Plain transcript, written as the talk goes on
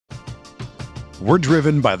We're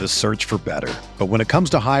driven by the search for better. But when it comes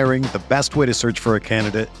to hiring, the best way to search for a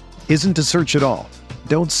candidate isn't to search at all.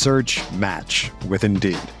 Don't search, match with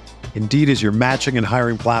Indeed. Indeed is your matching and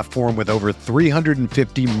hiring platform with over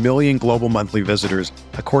 350 million global monthly visitors,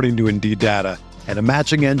 according to Indeed data, and a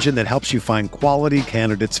matching engine that helps you find quality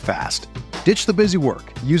candidates fast. Ditch the busy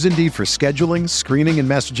work. Use Indeed for scheduling, screening, and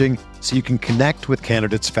messaging so you can connect with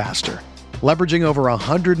candidates faster. Leveraging over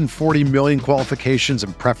 140 million qualifications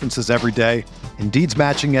and preferences every day, Indeed's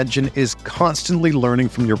matching engine is constantly learning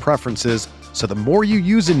from your preferences, so the more you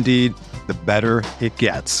use Indeed, the better it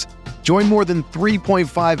gets. Join more than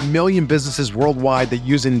 3.5 million businesses worldwide that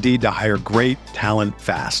use Indeed to hire great talent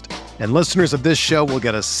fast. And listeners of this show will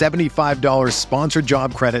get a $75 sponsored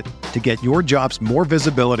job credit to get your jobs more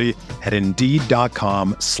visibility at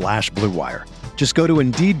Indeed.com/Blue Wire. Just go to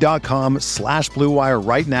Indeed.com/Blue Wire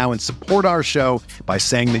right now and support our show by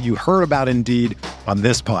saying that you heard about Indeed on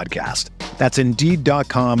this podcast. That's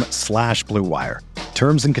Indeed.com/Blue Wire.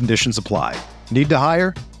 Terms and conditions apply. Need to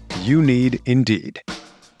hire? You need Indeed.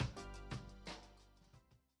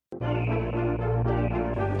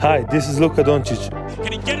 Hi, this is Luka Doncic.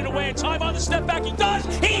 Can he get it away in time on the step back? He does!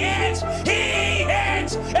 He hits! He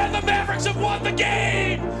hits! And the Mavericks have won the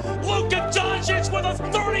game! Luka Doncic with a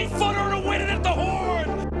 30-footer to win it at the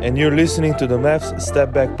horn! And you're listening to the Mavs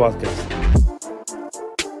Step Back Podcast.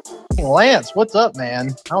 Lance, what's up, man?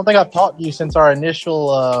 I don't think I've talked to you since our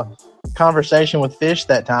initial conversation with Fish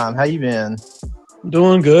that time. How you been?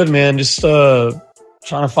 Doing good, man. Just trying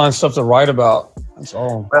to find stuff to write about. That's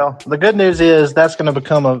all. Well, the good news is that's going to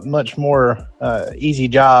become a much more easy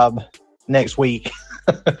job next week.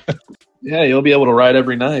 Yeah, you'll be able to write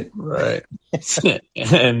every night. Right.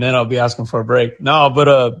 And then I'll be asking for a break. No,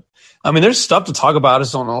 but I mean, there's stuff to talk about. I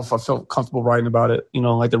just don't know if I feel comfortable writing about it. You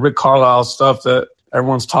know, like the Rick Carlisle stuff that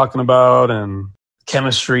everyone's talking about and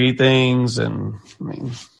chemistry things. And I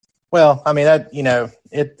mean, well, I mean, that, you know,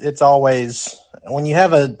 it's always when you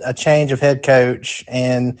have a change of head coach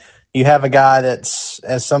and you have a guy that's,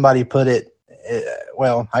 as somebody put it,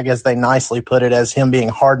 well, I guess they nicely put it as him being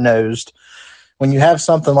hard-nosed. When you have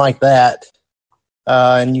something like that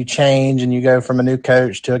and you change and you go from a new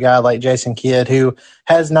coach to a guy like Jason Kidd, who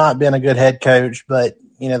has not been a good head coach, but,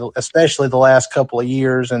 you know, especially the last couple of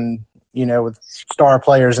years and, you know, with star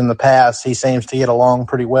players in the past, he seems to get along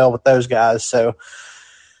pretty well with those guys. So,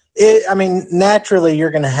 I mean, naturally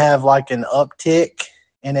you're going to have like an uptick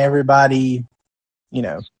in everybody, you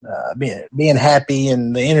know, being happy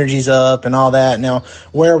and the energy's up and all that. Now,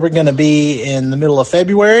 where we're going to be in the middle of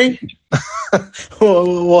February,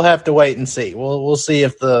 we'll have to wait and see. We'll see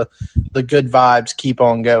if the good vibes keep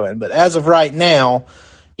on going. But as of right now,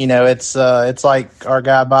 you know, it's like our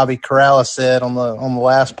guy Bobby Corrales said on the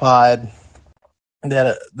last pod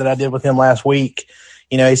that I did with him last week.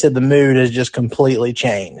 You know, he said the mood has just completely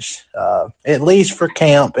changed, at least for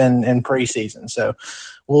camp and preseason. So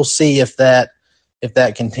we'll see if that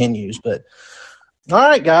continues. But all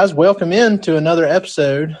right, guys, welcome in to another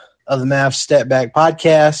episode of the Mavs Step Back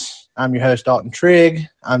Podcast. I'm your host, Dalton Trigg.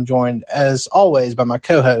 I'm joined, as always, by my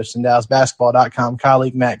co-host and DallasBasketball.com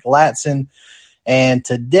colleague, Matt Glatson. And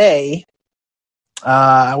today, we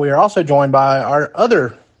are also joined by our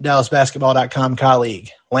other DallasBasketball.com colleague,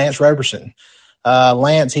 Lance Roberson.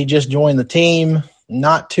 Lance, he just joined the team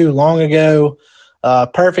not too long ago.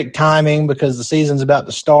 Perfect timing because the season's about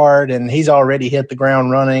to start and he's already hit the ground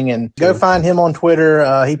running. And go find him on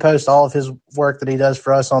Twitter. He posts all of his work that he does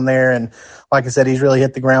for us on there. And like I said, he's really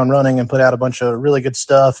hit the ground running and put out a bunch of really good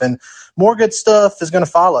stuff. And more good stuff is going to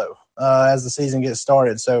follow as the season gets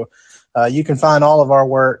started. So you can find all of our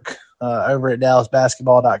work over at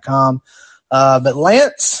DallasBasketball.com. But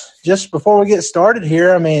Lance, just before we get started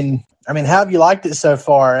here, I mean, how have you liked it so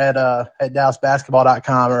far at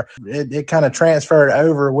DallasBasketball.com? Or it kind of transferred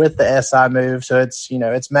over with the SI move, so it's, you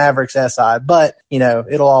know, it's Mavericks SI, but, you know,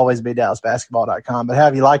 it'll always be DallasBasketball.com. But how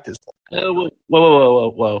have you liked it?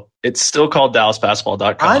 Whoa. It's still called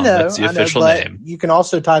DallasBasketball.com. I know. That's the official name. You can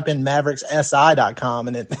also type in MavericksSI.com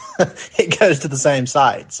and it goes to the same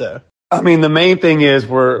site. So I mean, the main thing is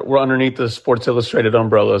we're underneath the Sports Illustrated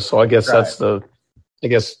umbrella, so I guess right. That's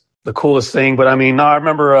the coolest thing. But I mean, no, I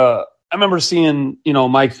remember seeing, you know,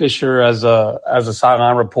 Mike Fisher as a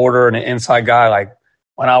sideline reporter and an inside guy, like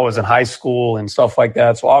when I was in high school and stuff like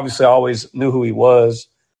that. So obviously I always knew who he was,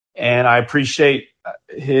 and I appreciate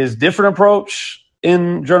his different approach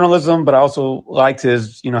in journalism, but I also liked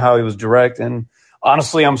his, you know, how he was direct. And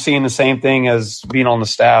honestly, I'm seeing the same thing as being on the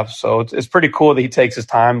staff. So it's pretty cool that he takes his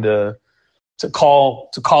time to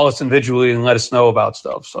call us individually and let us know about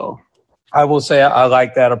stuff. So I will say I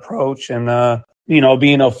like that approach, and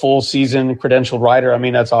being a full season credentialed writer, I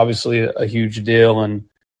mean, that's obviously a huge deal. And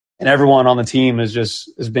everyone on the team has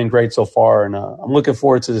been great so far. And I'm looking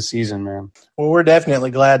forward to the season, man. Well, we're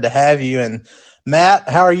definitely glad to have you. And Matt,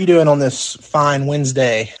 how are you doing on this fine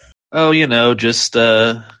Wednesday? Oh, just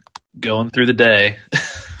going through the day.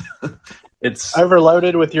 It's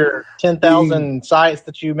overloaded with your 10,000 sites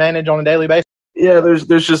that you manage on a daily basis. Yeah, there's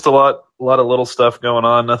just a lot of little stuff going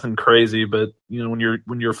on, nothing crazy, but when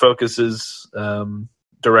your focus is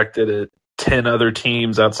directed at 10 other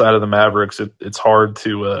teams outside of the Mavericks, it's hard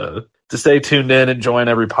to stay tuned in and join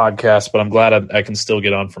every podcast, but I'm glad I can still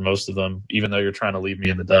get on for most of them, even though you're trying to leave me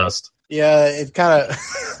in the dust. Yeah, it kind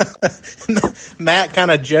of – Matt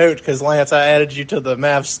kind of joked because, Lance, I added you to the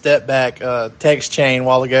Mavs step back text chain a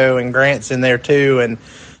while ago, and Grant's in there too, and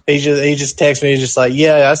he just texted me. He's just like,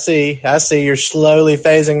 yeah, I see you're slowly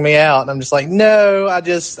phasing me out. And I'm just like, no,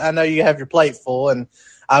 I know you have your plate full, and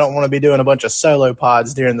I don't want to be doing a bunch of solo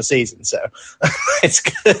pods during the season. So it's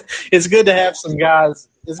good to have some guys.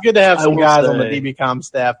 It's good to have some guys on the DBCom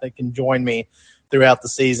staff that can join me throughout the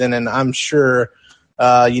season, and I'm sure –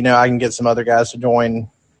 I can get some other guys to join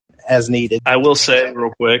as needed. I will say real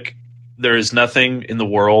quick, there is nothing in the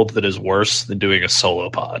world that is worse than doing a solo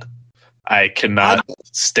pod. I cannot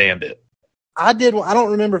stand it. I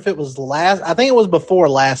don't remember if it was I think it was before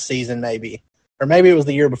last season maybe, or maybe it was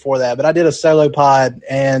the year before that, but I did a solo pod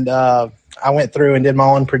and I went through and did my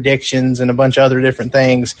own predictions and a bunch of other different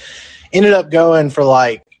things. Ended up going for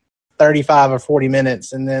like 35 or 40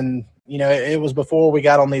 minutes. And then, it was before we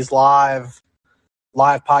got on these live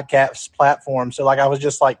podcast platforms. So I was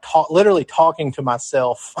just literally talking to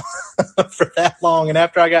myself for that long. And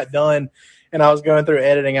after I got done and I was going through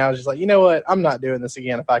editing, I was just like, you know what? I'm not doing this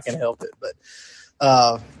again if I can help it.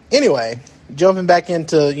 But anyway, jumping back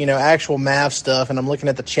into, actual Mav stuff. And I'm looking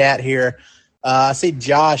at the chat here. I see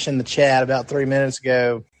Josh in the chat about 3 minutes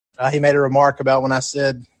ago. He made a remark about when I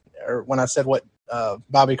said what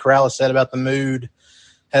Bobby Corrales said about the mood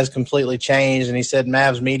has completely changed, and he said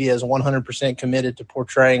Mavs media is 100% committed to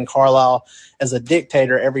portraying Carlisle as a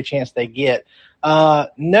dictator every chance they get.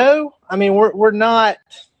 No, I mean we're not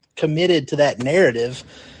committed to that narrative.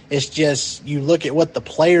 It's just you look at what the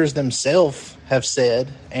players themselves have said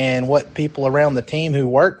and what people around the team who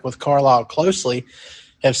worked with Carlisle closely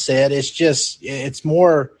have said. It's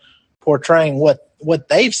more portraying what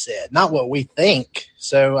they've said, not what we think.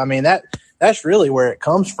 So, I mean, that's really where it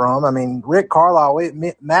comes from. I mean, Rick Carlisle,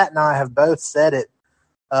 Matt and I have both said it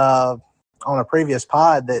on a previous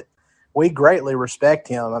pod that we greatly respect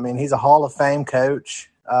him. I mean, he's a Hall of Fame coach.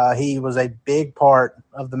 He was a big part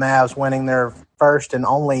of the Mavs winning their first and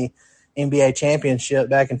only NBA championship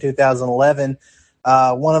back in 2011.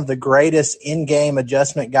 One of the greatest in-game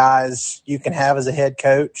adjustment guys you can have as a head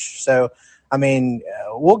coach. So, I mean,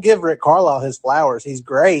 we'll give Rick Carlisle his flowers. He's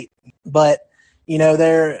great, but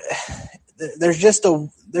there's just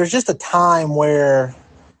a time where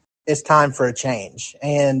it's time for a change,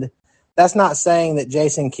 and that's not saying that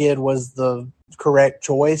Jason Kidd was the correct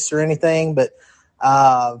choice or anything, but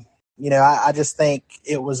I just think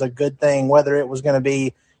it was a good thing, whether it was going to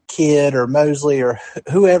be Kidd or Mosley or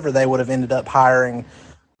whoever they would have ended up hiring.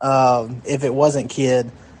 If it wasn't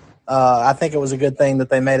Kidd, I think it was a good thing that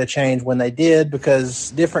they made a change when they did, because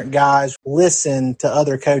different guys listen to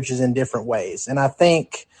other coaches in different ways. And I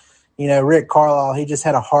think, Rick Carlisle, he just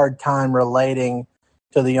had a hard time relating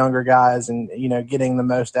to the younger guys and, getting the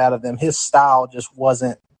most out of them. His style just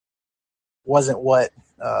wasn't what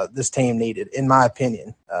this team needed, in my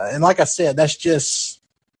opinion. And like I said, that's just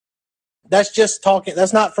talking.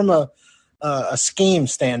 That's not from a scheme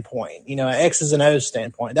standpoint, an X's and O's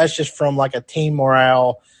standpoint. That's just from like a team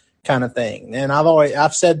morale kind of thing. And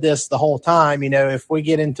I've said this the whole time, if we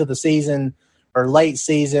get into the season or late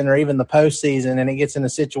season or even the postseason and it gets in a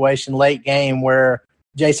situation late game where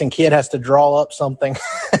Jason Kidd has to draw up something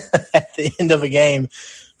at the end of a game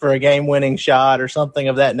for a game-winning shot or something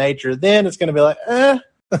of that nature, then it's going to be like,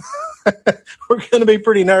 we're going to be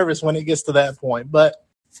pretty nervous when it gets to that point. But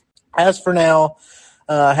as for now,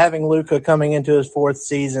 having Luka coming into his fourth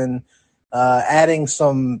season, adding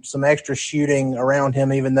some extra shooting around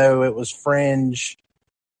him, even though it was fringe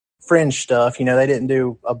stuff. They didn't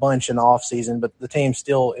do a bunch in the offseason, but the team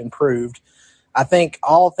still improved. I think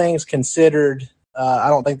all things considered, I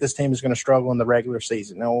don't think this team is going to struggle in the regular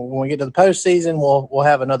season. Now, when we get to the postseason, we'll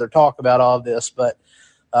have another talk about all of this, but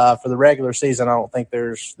for the regular season, I don't think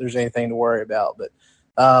there's anything to worry about.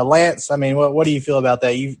 But Lance, I mean, what do you feel about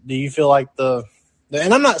that? Do you feel like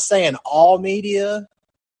and I'm not saying all media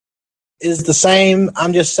is the same.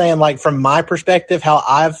 I'm just saying, like, from my perspective, how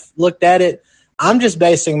I've looked at it, I'm just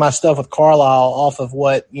basing my stuff with Carlisle off of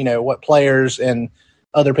what players and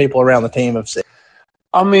other people around the team have said.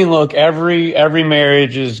 I mean, look, every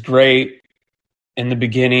marriage is great in the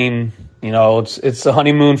beginning. It's the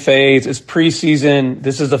honeymoon phase. It's preseason.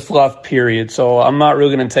 This is the fluff period. So I'm not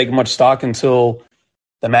really going to take much stock until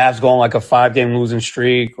the Mavs go on like a 5-game losing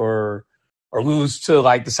streak or lose to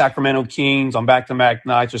like the Sacramento Kings on back-to-back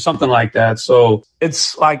nights or something like that. So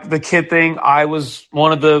it's like the kid thing. I was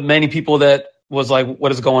one of the many people that was like,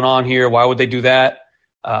 what is going on here? Why would they do that?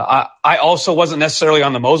 I also wasn't necessarily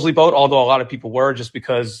on the Mosley boat, although a lot of people were, just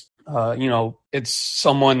because, it's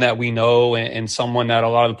someone that we know and someone that a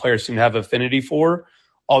lot of the players seem to have affinity for,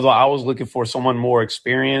 although I was looking for someone more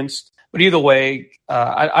experienced. But either way,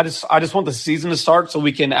 I just want the season to start so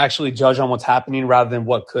we can actually judge on what's happening rather than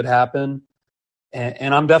what could happen.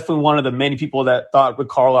 And I'm definitely one of the many people that thought Rick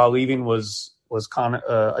Carlisle leaving was kind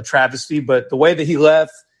of a travesty. But the way that he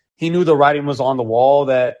left, he knew the writing was on the wall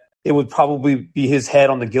that it would probably be his head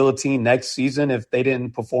on the guillotine next season if they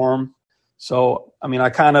didn't perform. So, I mean, I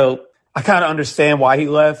kind of understand why he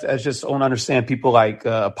left. I just don't understand people like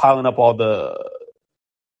piling up all the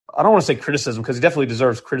 – I don't want to say criticism because he definitely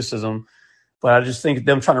deserves criticism, but I just think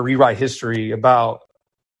them trying to rewrite history about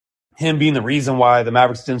him being the reason why the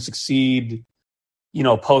Mavericks didn't succeed –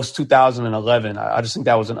 post 2011, I just think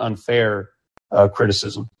that was an unfair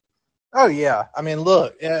criticism. Oh yeah, I mean,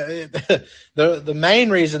 look, the main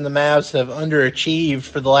reason the Mavs have underachieved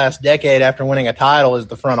for the last decade after winning a title is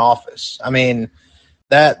the front office. I mean,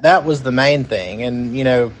 that was the main thing,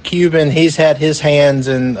 and Cuban, he's had his hands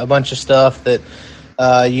in a bunch of stuff that.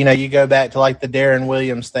 You go back to like the Darren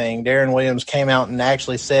Williams thing. Darren Williams came out and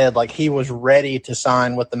actually said like he was ready to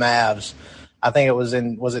sign with the Mavs. I think it was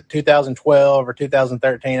was it 2012 or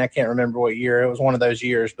 2013? I can't remember what year. It was one of those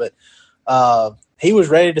years, but he was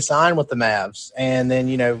ready to sign with the Mavs. And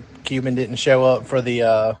then, Cuban didn't show up for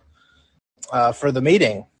the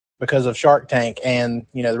meeting because of Shark Tank. And,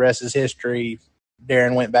 the rest is history.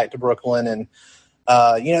 Darren went back to Brooklyn. And,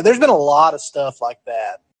 there's been a lot of stuff like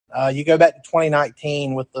that. You go back to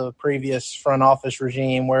 2019 with the previous front office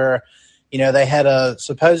regime where, they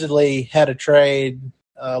supposedly had a trade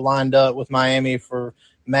lined up with Miami for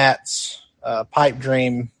Matt's pipe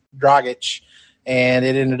dream Dragic, and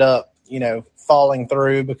it ended up, falling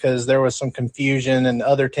through because there was some confusion and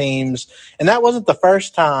other teams. And that wasn't the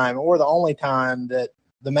first time or the only time that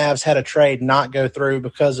the Mavs had a trade not go through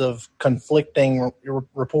because of conflicting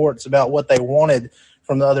reports about what they wanted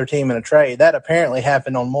from the other team in a trade. That apparently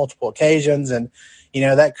happened on multiple occasions, and,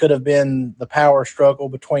 that could have been the power struggle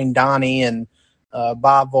between Donnie and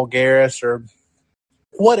Bob Voulgaris or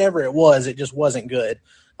whatever it was. It just wasn't good.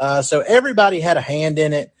 So everybody had a hand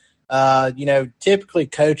in it. Typically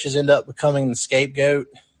coaches end up becoming the scapegoat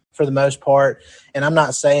for the most part. And I'm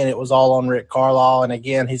not saying it was all on Rick Carlisle. And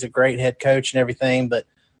again, he's a great head coach and everything, but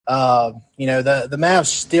the Mavs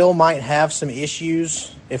still might have some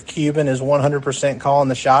issues if Cuban is 100% calling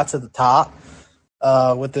the shots at the top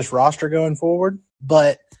with this roster going forward.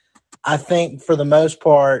 But I think for the most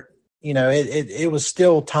part, it was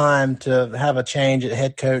still time to have a change at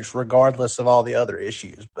head coach regardless of all the other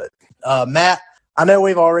issues. But, Matt, I know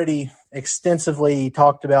we've already extensively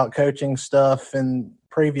talked about coaching stuff in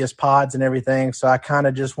previous pods and everything, so I kind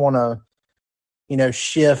of just want to,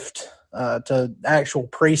 shift to actual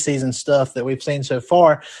preseason stuff that we've seen so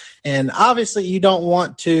far. And obviously you don't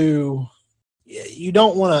want to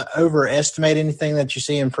overestimate anything that you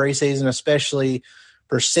see in preseason, especially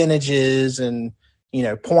percentages and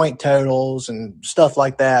point totals and stuff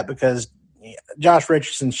like that, because Josh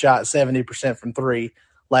Richardson shot 70% from three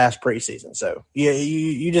last preseason. So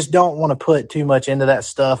you just don't want to put too much into that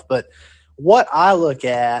stuff. But what I look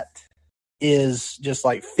at is just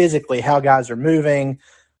like physically how guys are moving,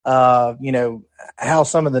 how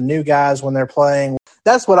some of the new guys when they're playing.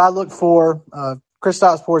 That's what I look for.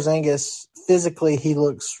 Kristaps Porzingis, physically, he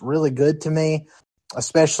looks really good to me,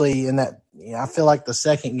 especially in that. I feel like the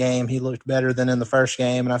second game he looked better than in the first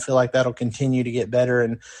game, and I feel like that'll continue to get better.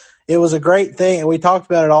 And it was a great thing. And we talked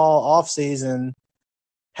about it all off season,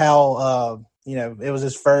 how it was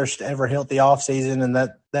his first ever healthy off season, and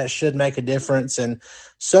that should make a difference. And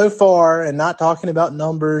so far, and not talking about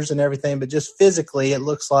numbers and everything, but just physically, it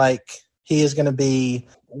looks like he is going to be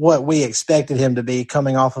what we expected him to be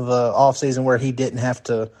coming off of a off season where he didn't have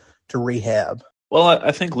to rehab. Well,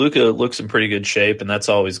 I think Luka looks in pretty good shape, and that's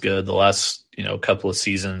always good. The last couple of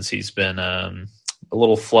seasons, he's been a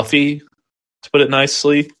little fluffy, to put it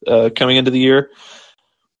nicely, coming into the year.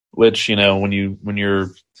 Which when you're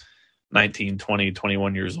 19, 20,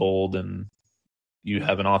 21 years old, and you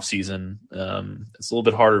have an off season. It's a little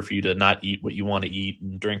bit harder for you to not eat what you want to eat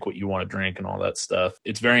and drink what you want to drink and all that stuff.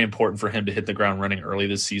 It's very important for him to hit the ground running early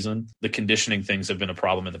this season. The conditioning things have been a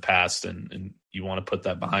problem in the past, and you want to put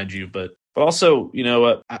that behind you. But also,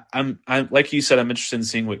 I'm like you said, I'm interested in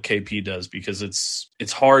seeing what KP does, because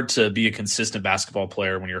it's hard to be a consistent basketball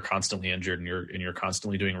player when you're constantly injured and you're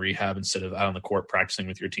constantly doing rehab instead of out on the court practicing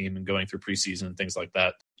with your team and going through preseason and things like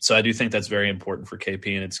that. So I do think that's very important for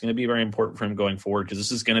KP, and it's going to be very important for him going forward, because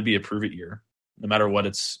this is going to be a prove it year. No matter what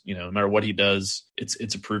no matter what he does,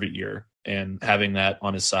 it's a prove it year, and having that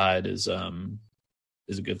on his side is a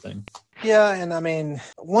good thing. Yeah, and I mean,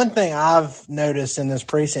 one thing I've noticed in this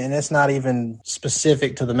preseason, and it's not even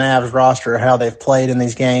specific to the Mavs roster or how they've played in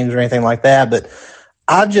these games or anything like that, but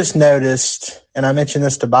I've just noticed, and I mentioned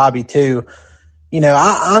this to Bobby too,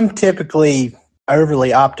 I'm typically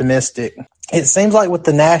overly optimistic. It seems like with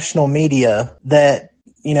the national media that,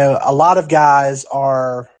 a lot of guys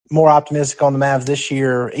are more optimistic on the Mavs this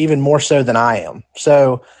year, even more so than I am.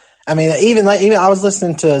 So, I mean, even I was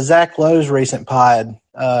listening to Zach Lowe's recent pod,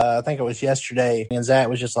 I think it was yesterday, and Zach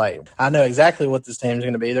was just like, I know exactly what this team is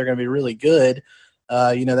going to be. They're going to be really good.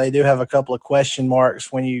 They do have a couple of question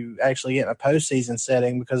marks when you actually get in a postseason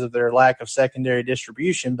setting because of their lack of secondary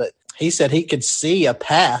distribution. But he said he could see a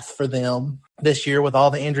path for them this year with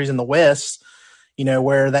all the injuries in the West,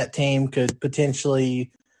 where that team could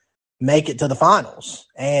potentially make it to the finals.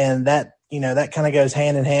 And that kind of goes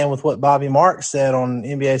hand in hand with what Bobby Marks said on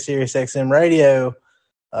NBA Sirius XM radio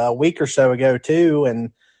a week or so ago too.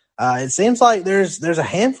 And it seems like there's a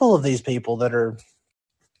handful of these people that are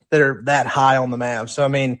that high on the Mavs. So, I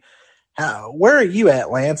mean, where are you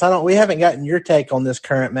at, Lance? We haven't gotten your take on this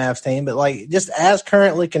current Mavs team, but like just as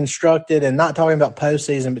currently constructed, and not talking about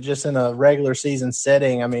postseason, but just in a regular season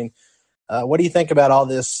setting. I mean, what do you think about all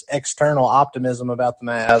this external optimism about the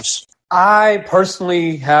Mavs? I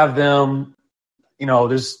personally have them,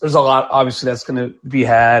 there's a lot obviously that's going to be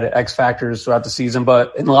had, X factors throughout the season,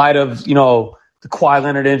 but in light of, the Kawhi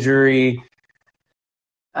Leonard injury,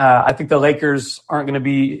 I think the Lakers aren't going to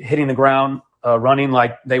be hitting the ground running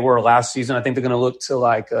like they were last season. I think they're going to look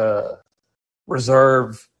to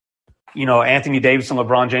reserve, Anthony Davis and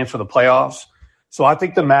LeBron James for the playoffs. So I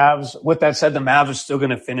think the Mavs, with that said, the Mavs are still going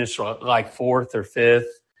to finish like fourth or fifth.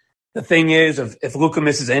 The thing is, if Luka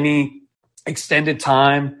misses any extended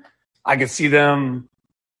time, I could see them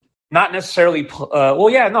not necessarily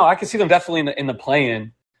I could see them definitely in the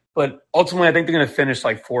play-in. But ultimately, I think they're going to finish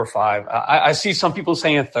like 4 or 5. I see some people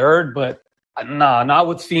saying third, but not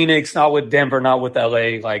with Phoenix, not with Denver, not with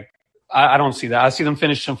LA. Like, I don't see that. I see them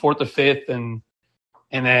finishing fourth or fifth, and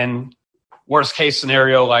then worst case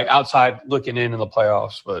scenario, like outside looking in the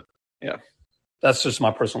playoffs. But yeah, that's just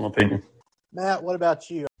my personal opinion. Matt, what about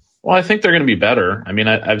you? Well, I think they're going to be better. I mean,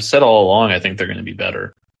 I've said all along, I think they're going to be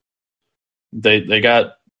better. They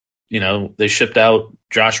got, they shipped out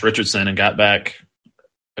Josh Richardson and got back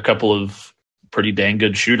a couple of pretty dang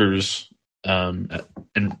good shooters, and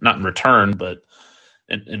not in return, but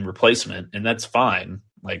in replacement, and that's fine.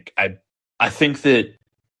 Like I think that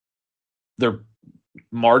they're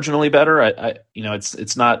marginally better.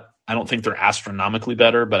 It's not. I don't think they're astronomically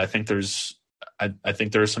better, but I think there's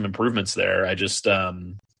some improvements there. I just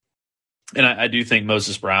and I do think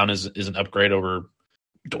Moses Brown is an upgrade over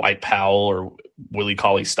Dwight Powell or Willie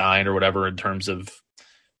Cauley-Stein or whatever in terms of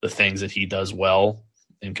the things that he does well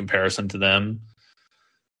in comparison to them.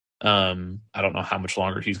 I don't know how much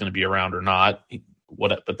longer he's going to be around or not.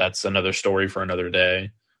 But that's another story for another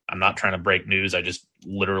day. I'm not trying to break news. I just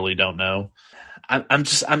literally don't know. I'm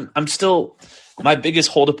still, my biggest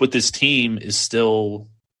holdup with this team is still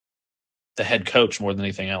the head coach more than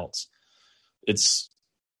anything else. It's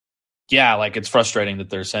frustrating that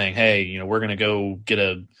they're saying, hey, we're going to go get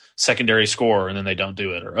a secondary scorer, and then they don't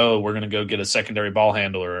do it. Or, oh, we're going to go get a secondary ball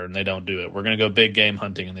handler, and they don't do it. We're going to go big game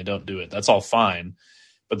hunting, and they don't do it. That's all fine.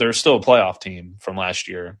 But they're still a playoff team from last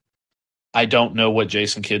year. I don't know what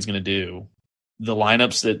Jason Kidd's going to do. The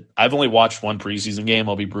lineups that I've only watched one preseason game,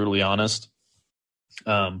 I'll be brutally honest.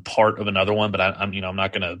 Part of another one, but I'm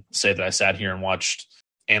not going to say that I sat here and watched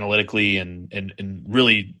analytically and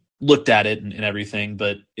really looked at it and everything.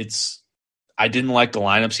 But I didn't like the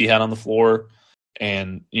lineups he had on the floor,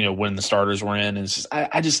 and when the starters were in, and it's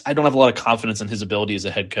just, I don't have a lot of confidence in his ability as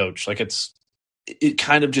a head coach. Like it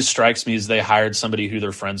kind of just strikes me as they hired somebody who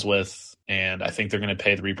they're friends with. And I think they're going to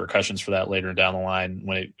pay the repercussions for that later down the line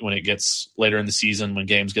when it gets later in the season, when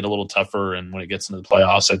games get a little tougher, and when it gets into the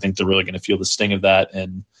playoffs. I think they're really going to feel the sting of that,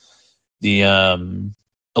 and the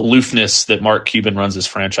aloofness that Mark Cuban runs his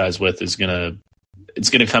franchise with is going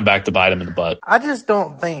to come back to bite him in the butt. I just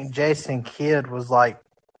don't think Jason Kidd was like.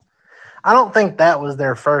 I don't think that was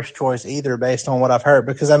their first choice either, based on what I've heard.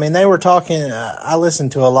 Because, I mean, they were talking I listen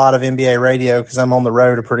to a lot of NBA radio because I'm on the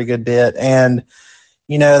road a pretty good bit. And,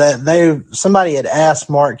 you know, that somebody had asked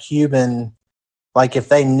Mark Cuban, like, if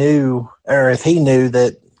they knew or if he knew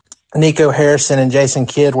that Nico Harrison and Jason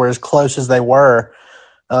Kidd were as close as they were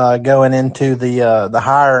going into the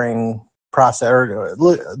hiring process or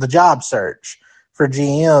the job search for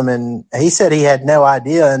GM. And he said he had no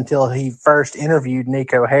idea until he first interviewed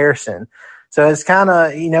Nico Harrison. So it's kind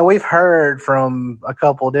of, you know, we've heard from a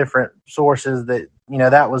couple of different sources that, you know,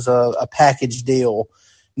 that was a package deal,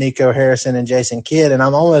 Nico Harrison and Jason Kidd. And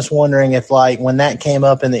I'm almost wondering if, like, when that came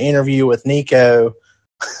up in the interview with Nico,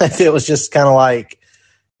 if it was just kind of like,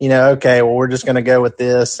 you know, okay, well, we're just going to go with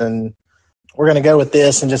this and we're going to go with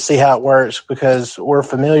this and just see how it works because we're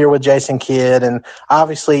familiar with Jason Kidd. And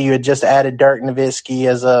obviously you had just added Dirk Nowitzki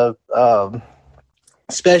as a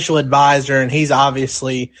special advisor, and he's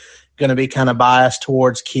obviously going to be kind of biased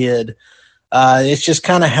towards Kidd. It's just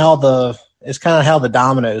kind of how the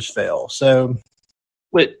dominoes fell. So,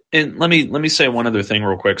 wait, and let me say one other thing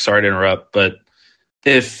real quick. Sorry to interrupt, but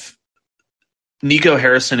if Nico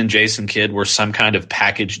Harrison and Jason Kidd were some kind of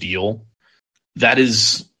package deal, that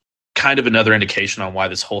is kind of another indication on why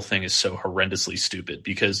this whole thing is so horrendously stupid,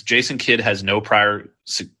 because Jason Kidd has no prior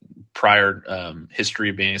history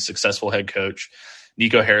of being a successful head coach.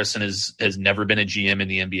 Nico Harrison has never been a GM in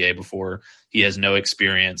the NBA before. He has no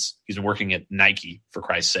experience. He's been working at Nike, for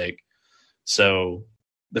Christ's sake. So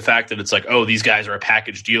the fact that it's like, oh, these guys are a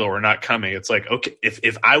package deal or not coming, it's like, okay,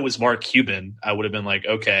 if I was Mark Cuban, I would have been like,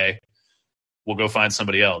 okay, we'll go find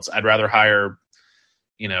somebody else. I'd rather hire,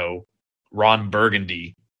 you know, Ron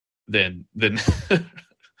Burgundy than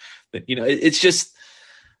you know, it's just,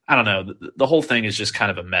 I don't know. The whole thing is just kind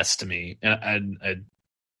of a mess to me. And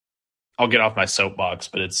I'll get off my soapbox,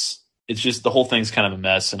 but it's just, the whole thing's kind of a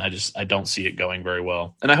mess, and I don't see it going very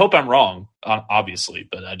well. And I hope I'm wrong, obviously,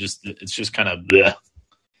 but it's just kind of bleh.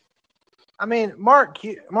 I mean, Mark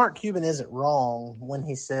Cuban isn't wrong when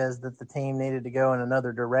he says that the team needed to go in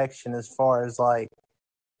another direction as far as, like,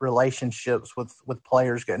 relationships with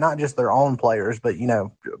players go, not just their own players, but, you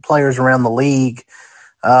know, players around the league.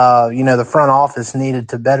 You know, the front office needed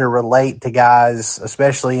to better relate to guys,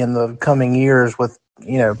 especially in the coming years with,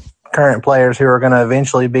 you know, current players who are going to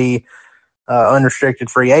eventually be unrestricted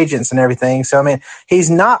free agents and everything. So, I mean, he's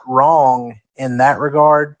not wrong in that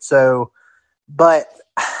regard. So, but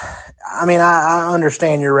I mean, I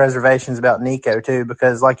understand your reservations about Nico too,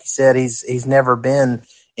 because like you said, he's never been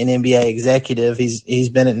an NBA executive. He's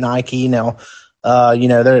been at Nike now. You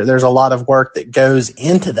know, there's a lot of work that goes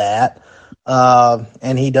into that.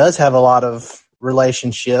 And he does have a lot of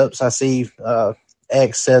relationships. I see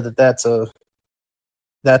X said that's a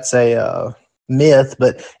myth,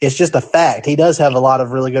 but it's just a fact. He does have a lot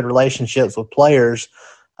of really good relationships with players.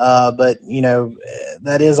 But, you know,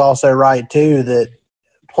 that is also right too, that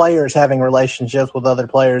players having relationships with other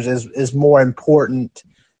players is more important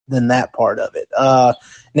than that part of it.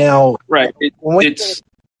 Now, right.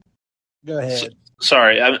 Go ahead.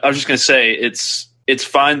 Sorry. I was just going to say it's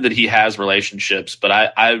fine that he has relationships, but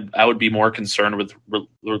I would be more concerned with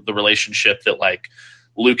the relationship that, like,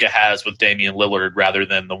 Luka has with Damian Lillard rather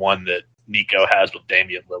than the one that Nico has with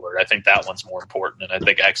Damian Lillard. I think that one's more important, and I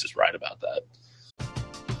think X is right about that.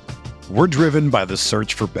 We're driven by the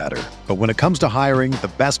search for better. But when it comes to hiring,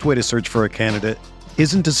 the best way to search for a candidate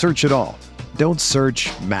isn't to search at all. Don't search,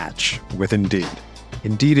 match with Indeed.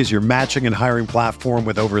 Indeed is your matching and hiring platform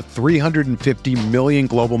with over 350 million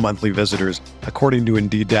global monthly visitors, according to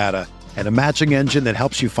Indeed data, and a matching engine that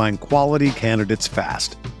helps you find quality candidates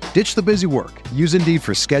fast. Ditch the busy work. Use Indeed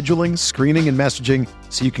for scheduling, screening, and messaging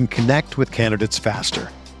so you can connect with candidates faster.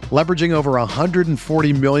 Leveraging over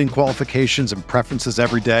 140 million qualifications and preferences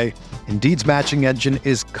every day, Indeed's matching engine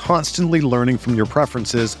is constantly learning from your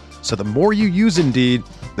preferences, so the more you use Indeed,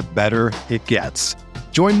 the better it gets.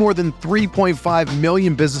 Join more than 3.5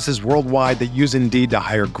 million businesses worldwide that use Indeed to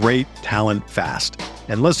hire great talent fast.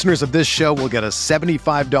 And listeners of this show will get a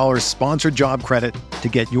 $75 sponsored job credit to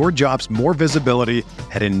get your jobs more visibility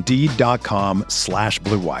at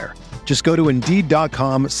Indeed.com/Blue Wire. Just go to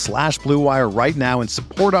Indeed.com/Blue Wire right now and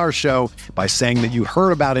support our show by saying that you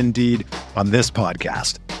heard about Indeed on this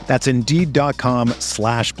podcast. That's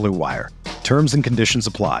Indeed.com/Blue Wire. Terms and conditions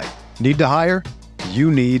apply. Need to hire?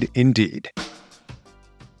 You need Indeed.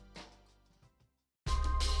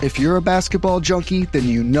 If you're a basketball junkie, then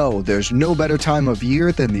you know there's no better time of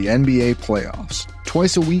year than the NBA playoffs.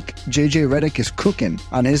 Twice a week, JJ Redick is cooking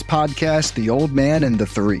on his podcast, The Old Man and the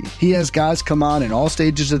Three. He has guys come on in all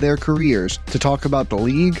stages of their careers to talk about the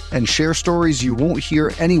league and share stories you won't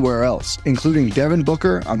hear anywhere else, including Devin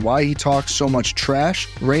Booker on why he talks so much trash,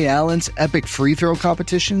 Ray Allen's epic free throw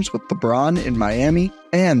competitions with LeBron in Miami,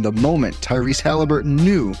 and the moment Tyrese Halliburton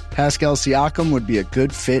knew Pascal Siakam would be a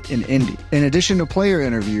good fit in Indy. In addition to player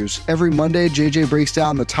interviews, every Monday JJ breaks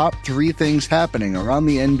down the top 3 things happening around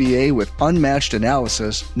the NBA with unmatched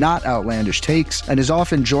analysis, not outlandish takes, and is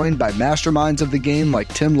often joined by masterminds of the game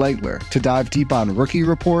like Tim Legler to dive deep on rookie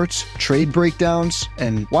reports, trade breakdowns,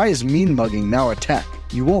 and why is mean mugging now a tech?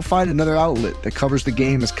 You won't find another outlet that covers the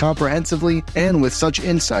game as comprehensively and with such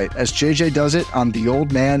insight as JJ does it on The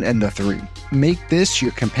Old Man and the Three. Make this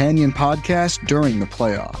your companion podcast during the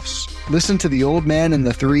playoffs. Listen to The Old Man and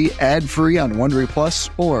the Three ad-free on Wondery Plus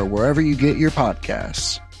or wherever you get your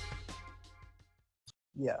podcasts.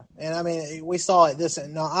 Yeah, and I mean, we saw it this.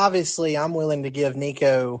 Now, obviously, I'm willing to give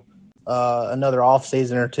Nico another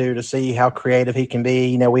offseason or two to see how creative he can be.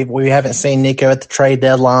 You know, we haven't seen Nico at the trade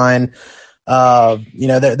deadline. You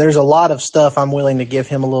know, there's a lot of stuff I'm willing to give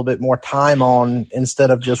him a little bit more time on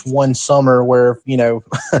instead of just one summer where, you know,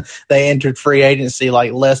 they entered free agency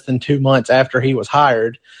like less than 2 months after he was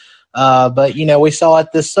hired. But, you know, we saw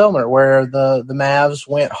it this summer where the Mavs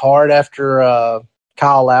went hard after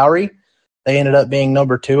Kyle Lowry. They ended up being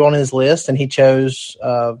number 2 on his list, and he chose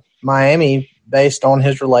Miami based on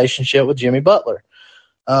his relationship with Jimmy Butler.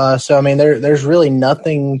 So, I mean, there's really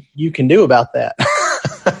nothing you can do about that.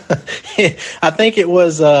 I think it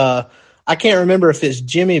was I can't remember if it's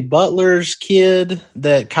Jimmy Butler's kid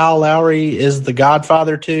that Kyle Lowry is the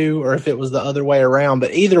godfather to, or if it was the other way around.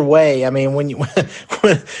 But either way, I mean,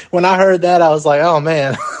 when I heard that, I was like, oh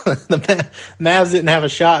man, the Mavs didn't have a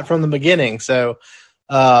shot from the beginning. So,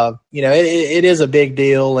 you know, it is a big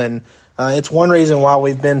deal, and it's one reason why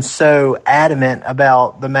we've been so adamant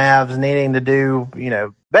about the Mavs needing to do, you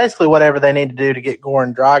know, basically whatever they need to do to get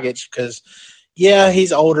Goran Dragic, because yeah,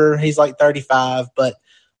 he's older. He's like 35, but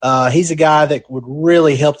he's a guy that would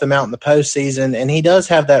really help them out in the postseason, and he does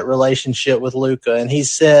have that relationship with Luka. And he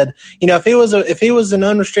said, you know, if he was an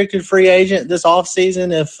unrestricted free agent this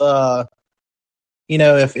offseason,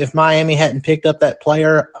 if Miami hadn't picked up that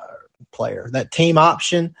that team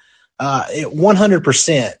option,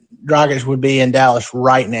 100% Dragic would be in Dallas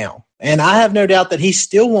right now. And I have no doubt that he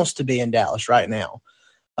still wants to be in Dallas right now.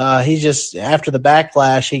 He just, after the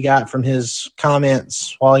backlash he got from his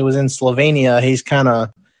comments while he was in Slovenia, he's kind of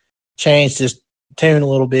changed his tune a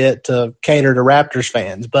little bit to cater to Raptors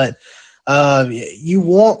fans. But you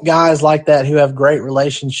want guys like that who have great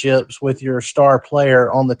relationships with your star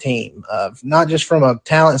player on the team, not just from a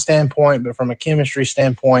talent standpoint, but from a chemistry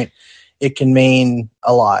standpoint. It can mean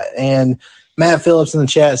a lot. And Matt Phillips in the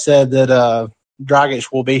chat said that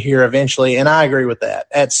Dragic will be here eventually, and I agree with that.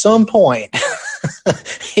 At some point,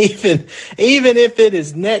 even if it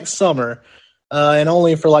is next summer and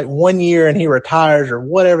only for like 1 year and he retires or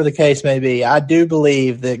whatever the case may be, I do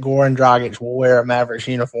believe that Goran Dragic will wear a Mavericks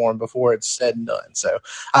uniform before it's said and done. So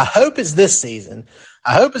I hope it's this season.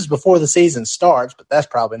 I hope it's before the season starts, but that's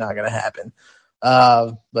probably not going to happen.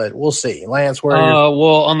 But we'll see. Lance, where are you?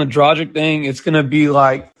 Well, on the Dragic thing, it's going to be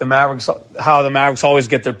like the Mavericks, how the Mavericks always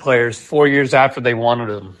get their players 4 years after they wanted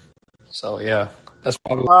them. So, yeah, that's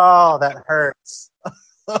probably. Oh, that hurts.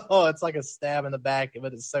 Oh, it's like a stab in the back,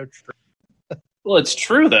 but it's so true. Well, it's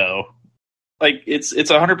true though. Like it's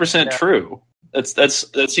 100% true.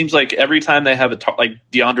 That seems like every time they have like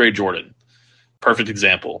DeAndre Jordan, perfect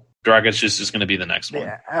example. Dragic just going to be the next one.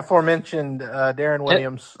 Yeah, aforementioned Darren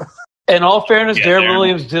Williams. In all fairness, Darren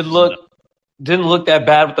Williams didn't look that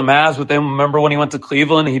bad with the Mavs. With them, remember when he went to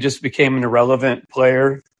Cleveland, he just became an irrelevant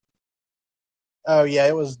player. Oh yeah,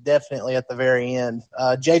 it was definitely at the very end.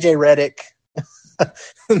 JJ Redick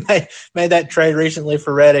made that trade recently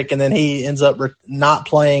for Redick, and then he ends up not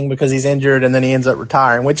playing because he's injured, and then he ends up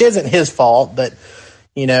retiring, which isn't his fault. But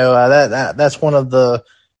you know that's one of the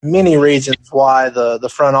many reasons why the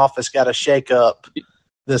front office got a shake up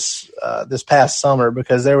this past summer,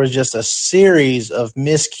 because there was just a series of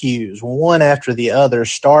miscues, one after the other,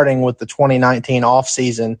 starting with the 2019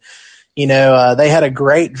 offseason. You know, they had a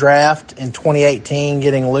great draft in 2018,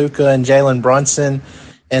 getting Luka and Jalen Brunson,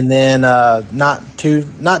 and then not too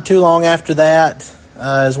long after that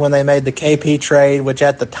is when they made the KP trade, which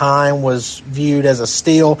at the time was viewed as a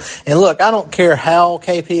steal. And look, I don't care how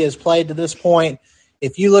KP has played to this point.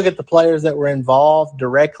 If you look at the players that were involved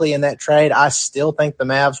directly in that trade, I still think the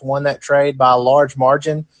Mavs won that trade by a large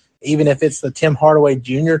margin, even if it's the Tim Hardaway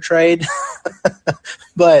Jr. trade.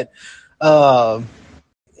 But, from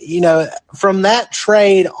that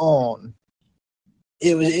trade on,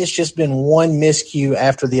 it's just been one miscue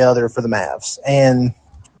after the other for the Mavs. And,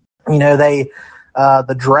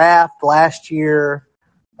 the draft last year,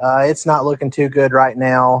 it's not looking too good right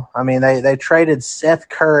now. I mean, they traded Seth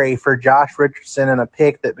Curry for Josh Richardson and a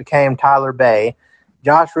pick that became Tyler Bay.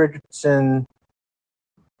 Josh Richardson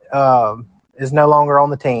is no longer on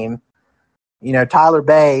the team. Tyler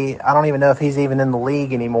Bay, I don't even know if he's even in the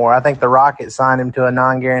league anymore. I think the Rockets signed him to a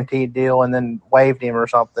non-guaranteed deal and then waived him or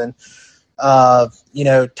something.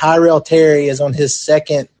 Tyrell Terry is on his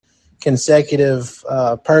second consecutive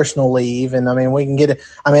personal leave. And, I mean, we can get it.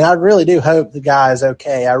 I mean, I really do hope the guy is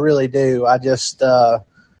okay. I really do. I just we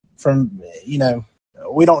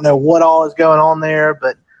don't know what all is going on there.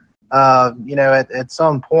 But, at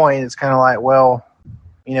some point it's kind of like, well,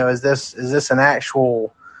 is this an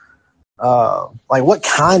actual what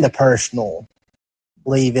kind of personal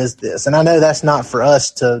leave is this? And I know that's not for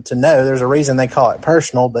us to know. There's a reason they call it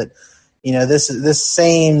personal, but this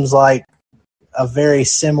seems like a very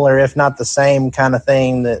similar, if not the same kind of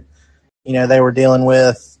thing that they were dealing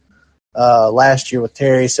with last year with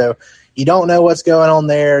Terry. So you don't know what's going on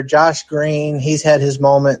there. Josh Green, he's had his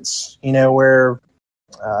moments, where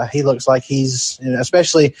he looks like he's,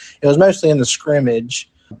 especially it was mostly in the scrimmage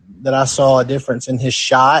that I saw a difference in his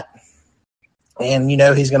shot. And,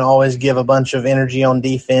 he's going to always give a bunch of energy on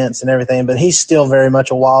defense and everything, but he's still very much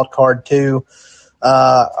a wild card too.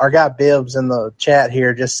 Our guy Bibbs in the chat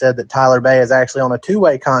here just said that Tyler Bay is actually on a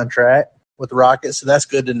 2-way contract with the Rockets, so that's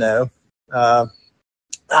good to know.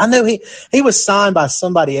 I know he was signed by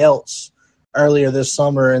somebody else earlier this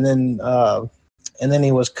summer, and then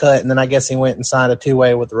he was cut, and then I guess he went and signed a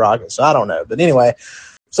 2-way with the Rockets. So I don't know, but anyway.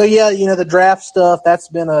 So yeah, the draft stuff, that's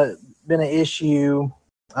been an issue.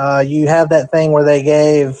 You have that thing where they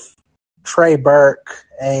gave Trey Burke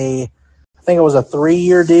I think it was a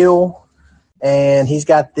 3-year deal, and he's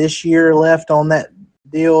got this year left on that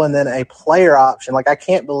deal, and then a player option. Like, I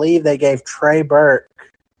can't believe they gave Trey Burke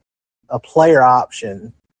a player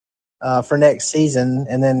option for next season,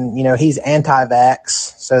 and then he's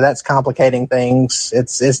anti-vax, so that's complicating things.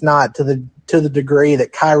 It's not to the degree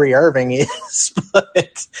that Kyrie Irving is, but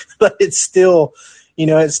it's still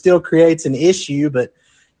it still creates an issue. But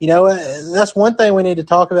that's one thing we need to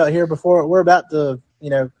talk about here before we're about to,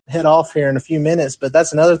 head off here in a few minutes. But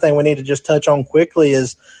that's another thing we need to just touch on quickly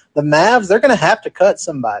is the Mavs, they're going to have to cut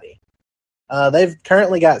somebody. They've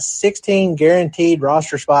currently got 16 guaranteed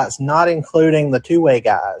roster spots, not including the 2-way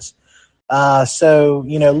guys. So,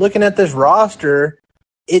 looking at this roster,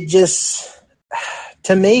 it just,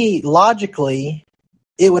 to me, logically,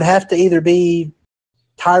 it would have to either be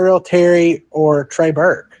Tyrell Terry or Trey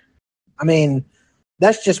Burke. I mean,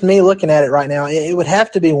 that's just me looking at it right now. It would have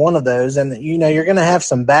to be one of those. And, you're going to have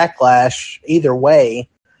some backlash either way,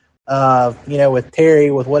 with Terry,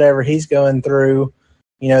 with whatever he's going through.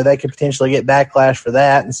 They could potentially get backlash for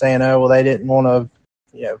that and saying, oh, well, they didn't want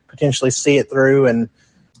to, potentially see it through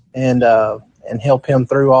and help him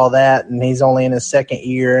through all that. And he's only in his second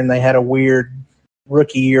year, and they had a weird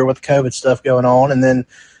rookie year with COVID stuff going on. And then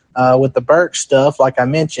with the Burke stuff, like I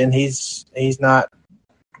mentioned, he's not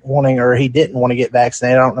wanting, or he didn't want to get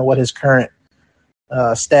vaccinated. I don't know what his current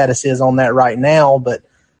status is on that right now, but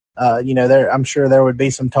I'm sure there would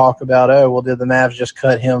be some talk about, oh, well, did the Mavs just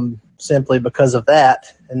cut him simply because of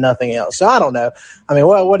that and nothing else? So I don't know. I mean,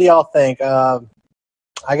 what do y'all think? I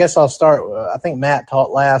guess I'll start. I think Matt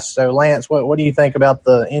talked last. So Lance, what do you think about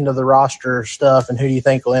the end of the roster stuff, and who do you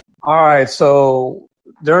think will end? All right. So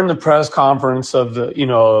during the press conference of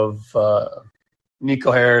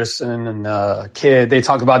Nico Harrison and Kidd, they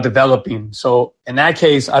talked about developing. So in that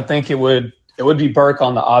case, I think it would be Burke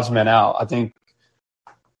on the odds man out. I think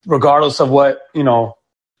regardless of what,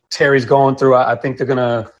 Terry's going through, I think they're going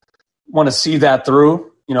to want to see that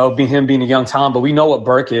through, him being a young talent. But we know what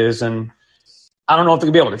Burke is, and I don't know if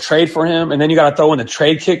they're going to be able to trade for him. And then you got to throw in the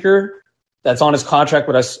trade kicker that's on his contract,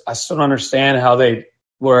 but I still don't understand how they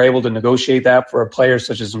were able to negotiate that for a player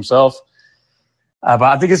such as himself. But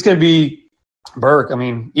I think it's going to be Burke. I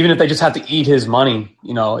mean, even if they just have to eat his money,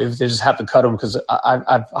 if they just have to cut him, because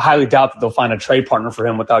I highly doubt that they'll find a trade partner for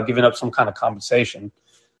him without giving up some kind of compensation.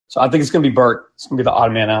 So I think it's going to be Burke. It's going to be the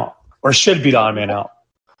odd man out, or should be the odd man out.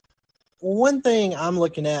 One thing I'm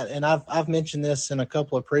looking at, and I've mentioned this in a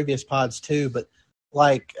couple of previous pods too, but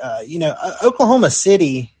Oklahoma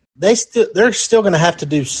City, they're still going to have to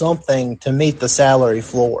do something to meet the salary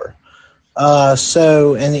floor. They have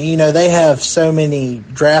so many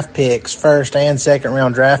draft picks, first and second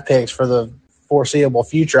round draft picks for the foreseeable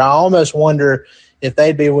future. I almost wonder if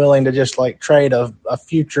they'd be willing to just like trade a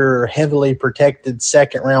future heavily protected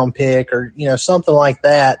second round pick or, something like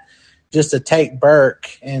that, just to take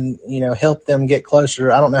Burke and, help them get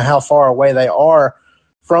closer. I don't know how far away they are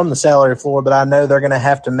from the salary floor, but I know they're going to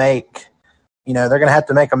have to make,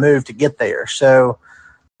 a move to get there. So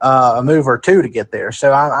a move or two to get there.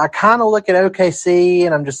 So I kind of look at OKC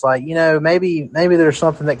and I'm just like, maybe there's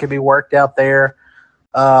something that could be worked out there.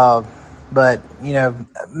 But,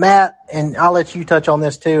 Matt, and I'll let you touch on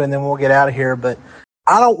this too, and then we'll get out of here. But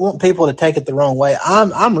I don't want people to take it the wrong way.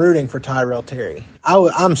 I'm rooting for Tyrell Terry.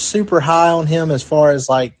 I'm super high on him as far as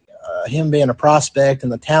like him being a prospect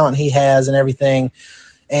and the talent he has and everything.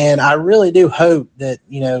 And I really do hope that,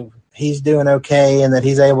 he's doing okay and that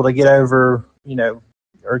he's able to get over,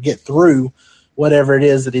 or get through whatever it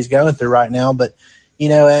is that he's going through right now. But,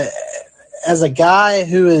 as a guy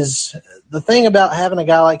who is – the thing about having a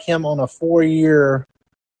guy like him on a 4-year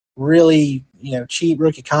really, cheap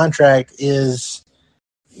rookie contract is,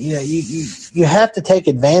 you have to take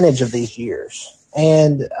advantage of these years.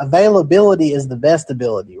 And availability is the best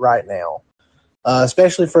ability right now,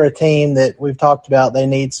 especially for a team that we've talked about. They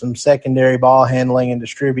need some secondary ball handling and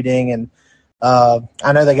distributing. And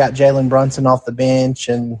I know they got Jalen Brunson off the bench,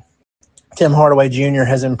 and Tim Hardaway Jr.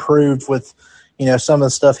 has improved with, some of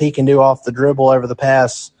the stuff he can do off the dribble over the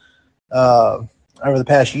past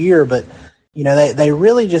year, but they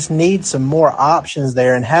really just need some more options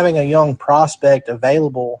there, and having a young prospect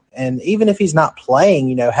available, and even if he's not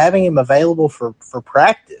playing, having him available for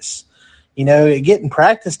practice, getting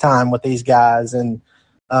practice time with these guys and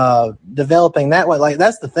developing that way. Like,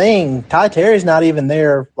 that's the thing. Ty Terry's not even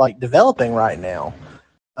there, like, developing right now,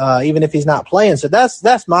 even if he's not playing. So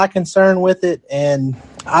that's my concern with it, and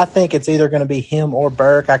I think it's either going to be him or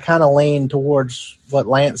Burke. I kind of lean towards what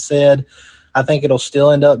Lance said. I think it'll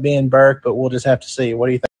still end up being Burke, but we'll just have to see. What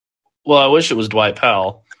do you think? Well, I wish it was Dwight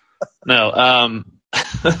Powell. No, I'm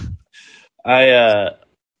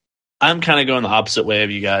kind of going the opposite way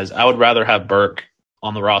of you guys. I would rather have Burke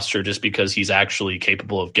on the roster just because he's actually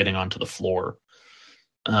capable of getting onto the floor.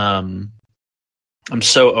 I'm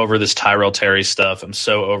so over this Tyrell Terry stuff. I'm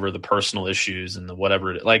so over the personal issues and the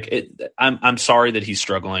whatever. I'm sorry that he's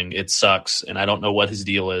struggling. It sucks, and I don't know what his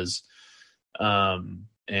deal is.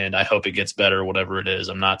 And I hope it gets better, whatever it is.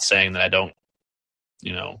 I'm not saying that I don't,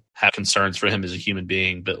 have concerns for him as a human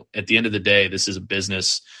being, but at the end of the day, this is a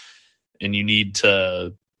business, and you need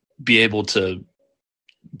to be able to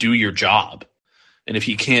do your job. And if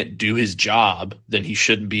he can't do his job, then he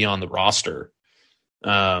shouldn't be on the roster.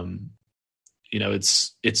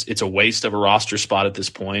 It's a waste of a roster spot at this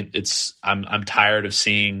point. I'm tired of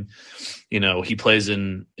seeing, he plays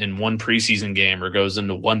in one preseason game or goes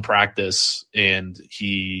into one practice and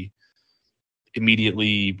he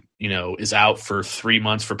immediately, is out for 3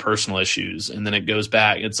 months for personal issues. And then it goes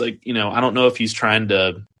back. It's like, I don't know if he's trying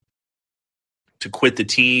to quit the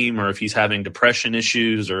team or if he's having depression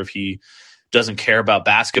issues or if he doesn't care about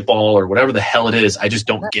basketball or whatever the hell it is. I just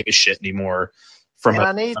don't give a shit anymore. From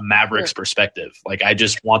a Mavericks perspective. Like, I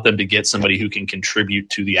just want them to get somebody who can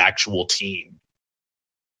contribute to the actual team.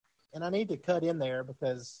 And I need to cut in there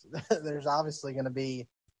because there's obviously going to be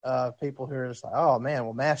people who are just like, oh, man,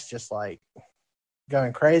 well, Matt's just, like,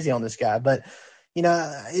 going crazy on this guy. But,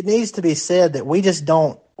 it needs to be said that we just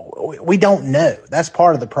don't – we don't know. That's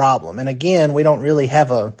part of the problem. And, again, we don't really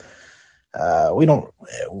have a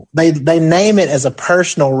they name it as a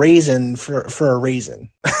personal reason for a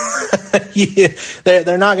reason.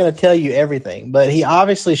 They're not going to tell you everything, but he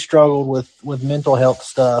obviously struggled with mental health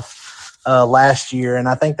stuff last year, and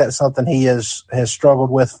I think that's something he has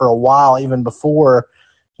struggled with for a while, even before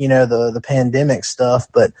the pandemic stuff.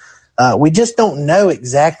 But we just don't know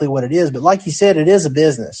exactly what it is. But like you said, it is a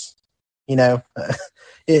business.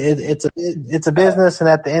 It's a business, and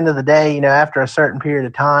at the end of the day, after a certain period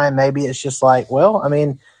of time, maybe it's just like, well, I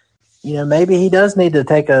mean, maybe he does need to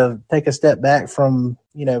take a step back from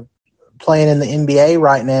playing in the NBA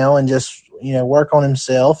right now and just work on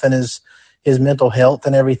himself and his mental health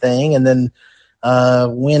and everything, and then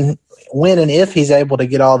when and if he's able to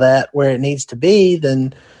get all that where it needs to be,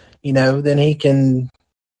 then then he can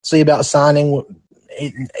see about signing.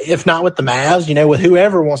 If not with the Mavs, with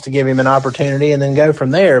whoever wants to give him an opportunity and then go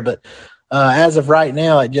from there. But as of right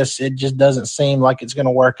now, it just doesn't seem like it's going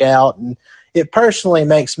to work out. And it personally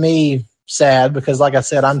makes me sad because, like I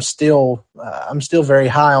said, I'm still very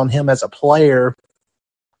high on him as a player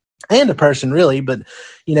and a person, really. But,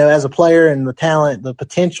 as a player and the talent, the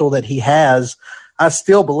potential that he has, I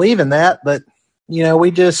still believe in that. But,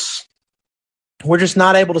 we're just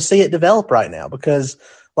not able to see it develop right now because,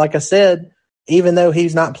 like I said, even though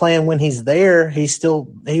he's not playing when he's there, he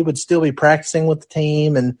would still be practicing with the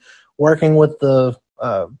team and working with the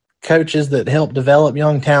coaches that help develop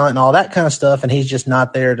young talent and all that kind of stuff. And he's just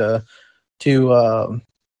not there to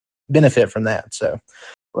benefit from that. So,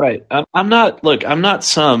 right. I'm not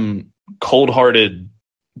some cold-hearted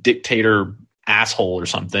dictator asshole or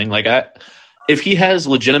something. Like, if he has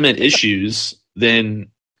legitimate issues, then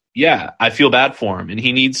yeah, I feel bad for him and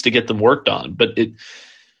he needs to get them worked on. But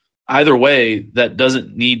either way, that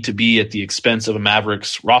doesn't need to be at the expense of a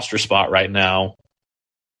Mavericks roster spot right now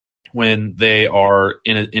when they are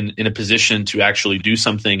in a position to actually do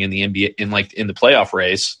something in the NBA, in the playoff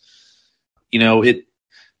race.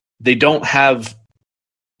 They don't have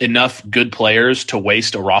enough good players to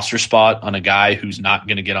waste a roster spot on a guy who's not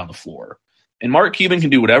going to get on the floor. And Mark Cuban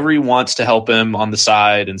can do whatever he wants to help him on the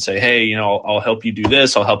side and say, hey, I'll help you do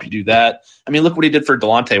this, I'll help you do that. I mean, look what he did for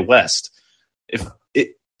Delonte West.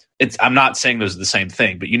 I'm not saying those are the same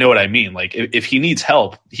thing, but you know what I mean? Like, if he needs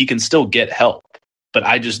help, he can still get help. But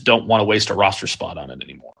I just don't want to waste a roster spot on it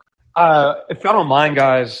anymore. If y'all don't mind,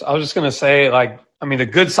 guys, I was just going to say, the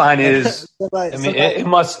good sign is, it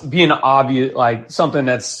must be an obvious, something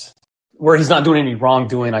that's where he's not doing any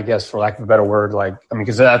wrongdoing, I guess, for lack of a better word.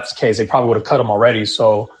 Because if that's the case, they probably would have cut him already.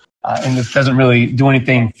 So, and this doesn't really do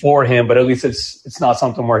anything for him, but at least it's not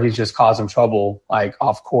something where he's just causing trouble,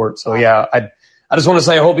 off court. So, yeah, I just want to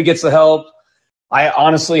say I hope he gets the help. I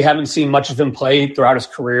honestly haven't seen much of him play throughout his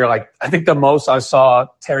career. I think the most I saw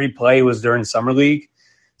Terry play was during Summer League.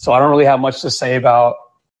 So I don't really have much to say about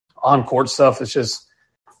on-court stuff. It's just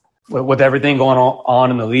with everything going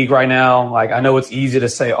on in the league right now, I know it's easy to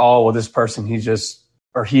say, oh, well, this person, he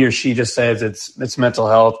or she just says it's mental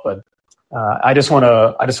health. But I just want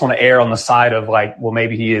to err on the side of well,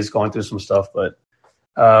 maybe he is going through some stuff. But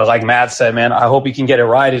like Matt said, man, I hope he can get it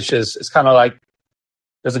right. It's kind of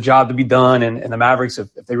there's a job to be done, and the Mavericks,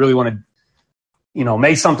 if they really want to,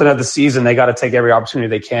 make something of the season, they got to take every opportunity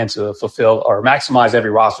they can to fulfill or maximize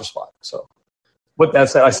every roster spot. So, with that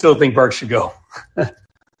said, I still think Burke should go.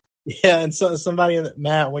 Yeah, and so somebody,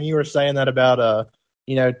 Matt, when you were saying that about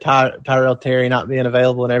Tyrell Terry not being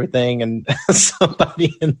available and everything, and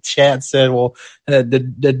somebody in the chat said, "Well,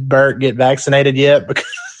 did Burke get vaccinated yet?"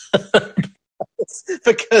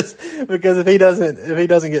 Because if he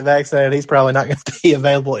doesn't get vaccinated, he's probably not going to be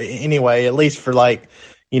available anyway, at least for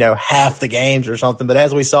half the games or something. But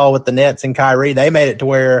as we saw with the Nets and Kyrie, they made it to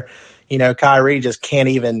where Kyrie just can't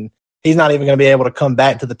even. He's not even going to be able to come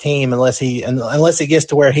back to the team unless he gets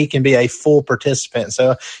to where he can be a full participant.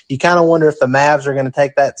 So you kind of wonder if the Mavs are going to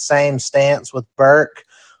take that same stance with Burke,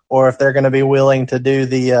 or if they're going to be willing to do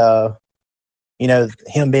the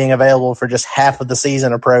him being available for just half of the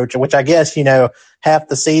season approach, which I guess, half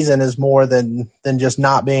the season is more than just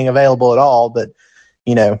not being available at all. But,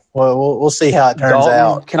 we'll see how it turns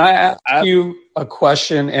out. Can I ask you a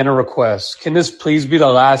question and a request? Can this please be the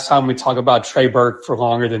last time we talk about Trey Burke for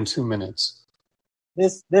longer than 2 minutes?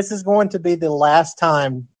 This is going to be the last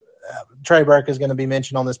time Trey Burke is going to be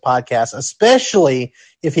mentioned on this podcast, especially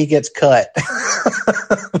if he gets cut.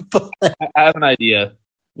 I have an idea.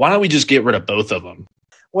 Why don't we just get rid of both of them?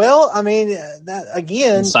 Well, that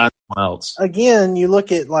again, and sign someone else. Again, you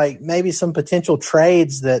look at maybe some potential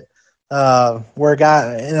trades that where a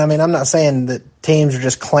guy, and I'm not saying that teams are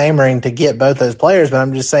just clamoring to get both those players, but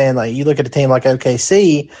I'm just saying you look at a team like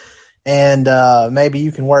OKC, and maybe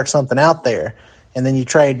you can work something out there, and then you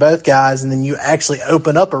trade both guys, and then you actually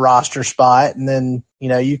open up a roster spot, and then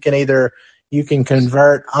you can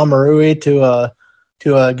convert Amarui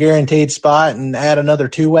to a guaranteed spot and add another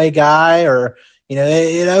two-way guy, or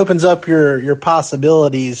it opens up your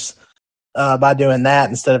possibilities by doing that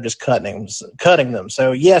instead of just cutting them.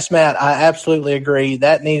 So yes, Matt, I absolutely agree.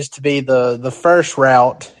 That needs to be the first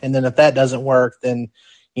route, and then if that doesn't work, then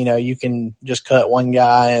you can just cut one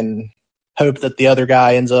guy and hope that the other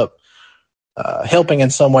guy ends up helping in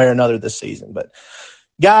some way or another this season. But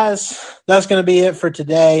guys, that's going to be it for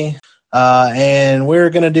today. And we're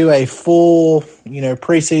going to do a full,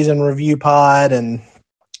 preseason review pod, and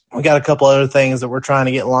we got a couple other things that we're trying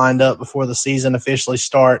to get lined up before the season officially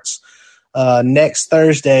starts next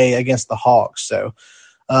Thursday against the Hawks. So,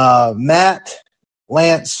 Matt,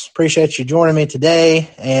 Lance, appreciate you joining me today,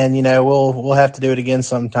 and we'll have to do it again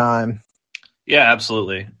sometime. Yeah,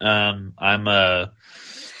 absolutely. I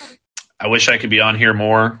wish I could be on here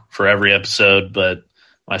more for every episode, but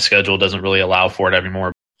my schedule doesn't really allow for it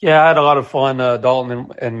anymore. Yeah, I had a lot of fun,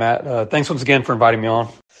 Dalton and Matt. Thanks once again for inviting me on.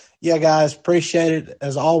 Yeah, guys, appreciate it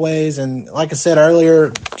as always. And like I said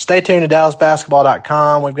earlier, stay tuned to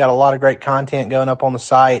DallasBasketball.com. We've got a lot of great content going up on the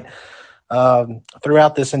site.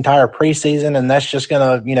 throughout this entire preseason, and that's just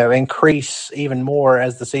going to, increase even more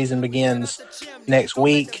as the season begins next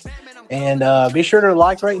week. And be sure to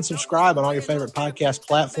like, rate, and subscribe on all your favorite podcast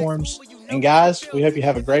platforms. And guys, we hope you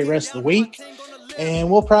have a great rest of the week, and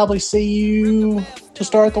we'll probably see you to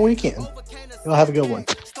start the weekend. You'll have a good one.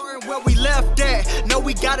 Where we left at, no,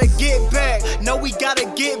 we gotta get back. No, we gotta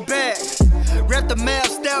get back. Rep the map,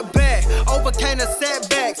 step back, overcame the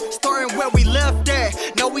setbacks. Starting where we left at,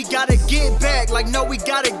 no, we gotta get back. Like, no, we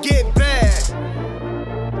gotta get back.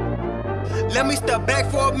 Let me step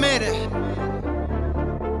back for a minute.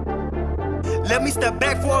 Let me step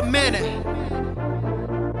back for a minute.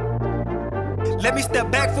 Let me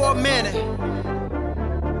step back for a minute.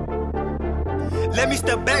 Let me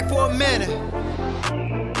step back for a minute.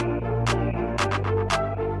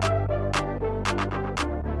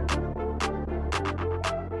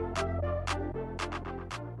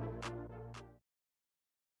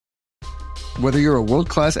 Whether you're a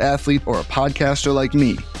world-class athlete or a podcaster like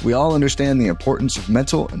me, we all understand the importance of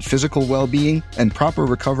mental and physical well-being and proper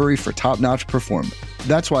recovery for top-notch performance.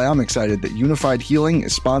 That's why I'm excited that Unified Healing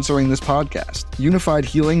is sponsoring this podcast. Unified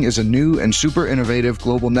Healing is a new and super innovative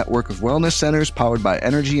global network of wellness centers powered by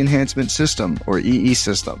Energy Enhancement System, or EE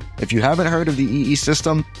System. If you haven't heard of the EE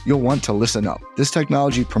System, you'll want to listen up. This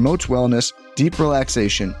technology promotes wellness, deep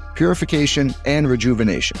relaxation, purification, and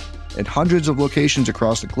rejuvenation. In hundreds of locations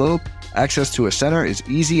across the globe, access to a center is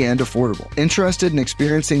easy and affordable. Interested in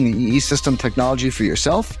experiencing the EE System technology for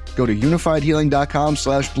yourself? Go to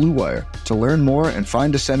unifydhealing.com/bluewire to learn more and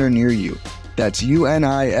find a center near you. That's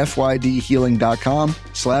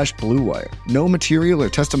unifydhealing.com/bluewire. No material or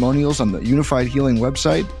testimonials on the Unified Healing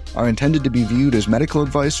website are intended to be viewed as medical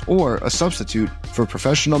advice or a substitute for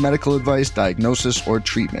professional medical advice, diagnosis, or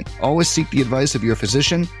treatment. Always seek the advice of your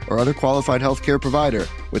physician or other qualified healthcare provider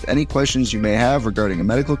with any questions you may have regarding a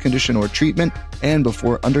medical condition or treatment and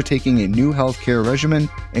before undertaking a new healthcare regimen,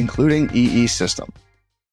 including EE System.